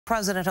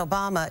President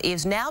Obama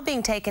is now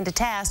being taken to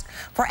task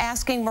for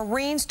asking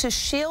Marines to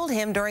shield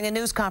him during a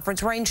news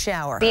conference rain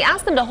shower. He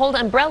asked them to hold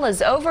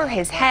umbrellas over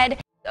his head,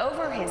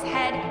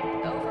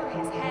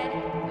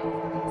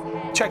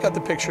 Check out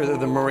the picture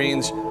of the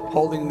Marines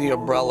holding the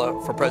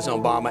umbrella for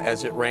President Obama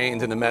as it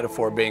rained, and the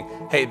metaphor being,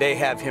 hey, they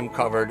have him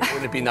covered.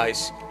 Wouldn't it be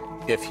nice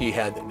if he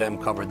had them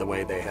covered the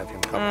way they have him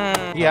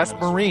covered? He asked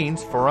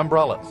Marines for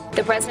umbrellas.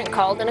 The president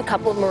called in a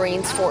couple of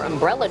Marines for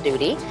umbrella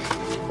duty.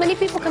 Many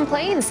people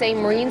complain,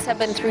 saying Marines have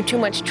been through too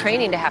much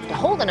training to have to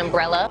hold an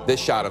umbrella. This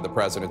shot of the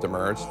president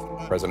emerged.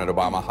 President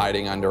Obama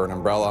hiding under an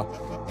umbrella.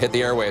 Hit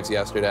the airwaves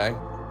yesterday.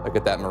 Look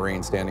at that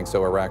Marine standing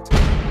so erect.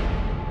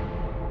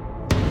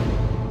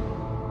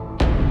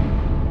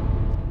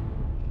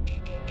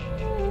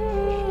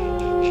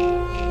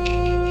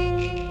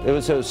 It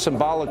was a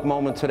symbolic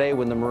moment today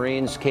when the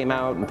Marines came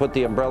out and put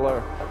the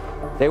umbrella.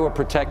 They were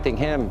protecting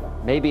him.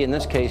 Maybe in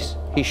this case,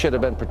 he should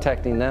have been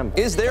protecting them.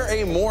 Is there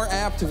a more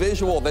apt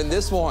visual than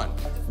this one?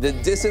 The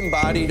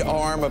disembodied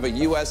arm of a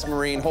U.S.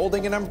 Marine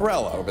holding an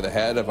umbrella over the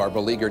head of our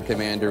beleaguered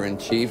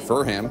commander-in-chief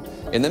for him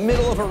in the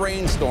middle of a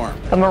rainstorm.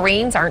 The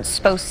Marines aren't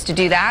supposed to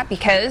do that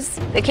because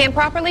they can't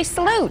properly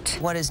salute.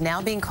 What is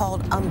now being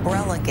called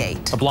Umbrella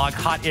Gate. A blog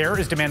Hot Air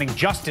is demanding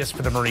justice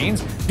for the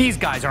Marines. These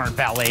guys aren't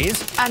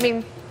valets. I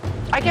mean,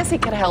 I guess he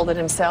could have held it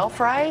himself,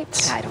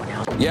 right? I don't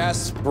know.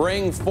 Yes,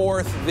 bring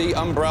forth the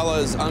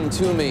umbrellas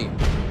unto me.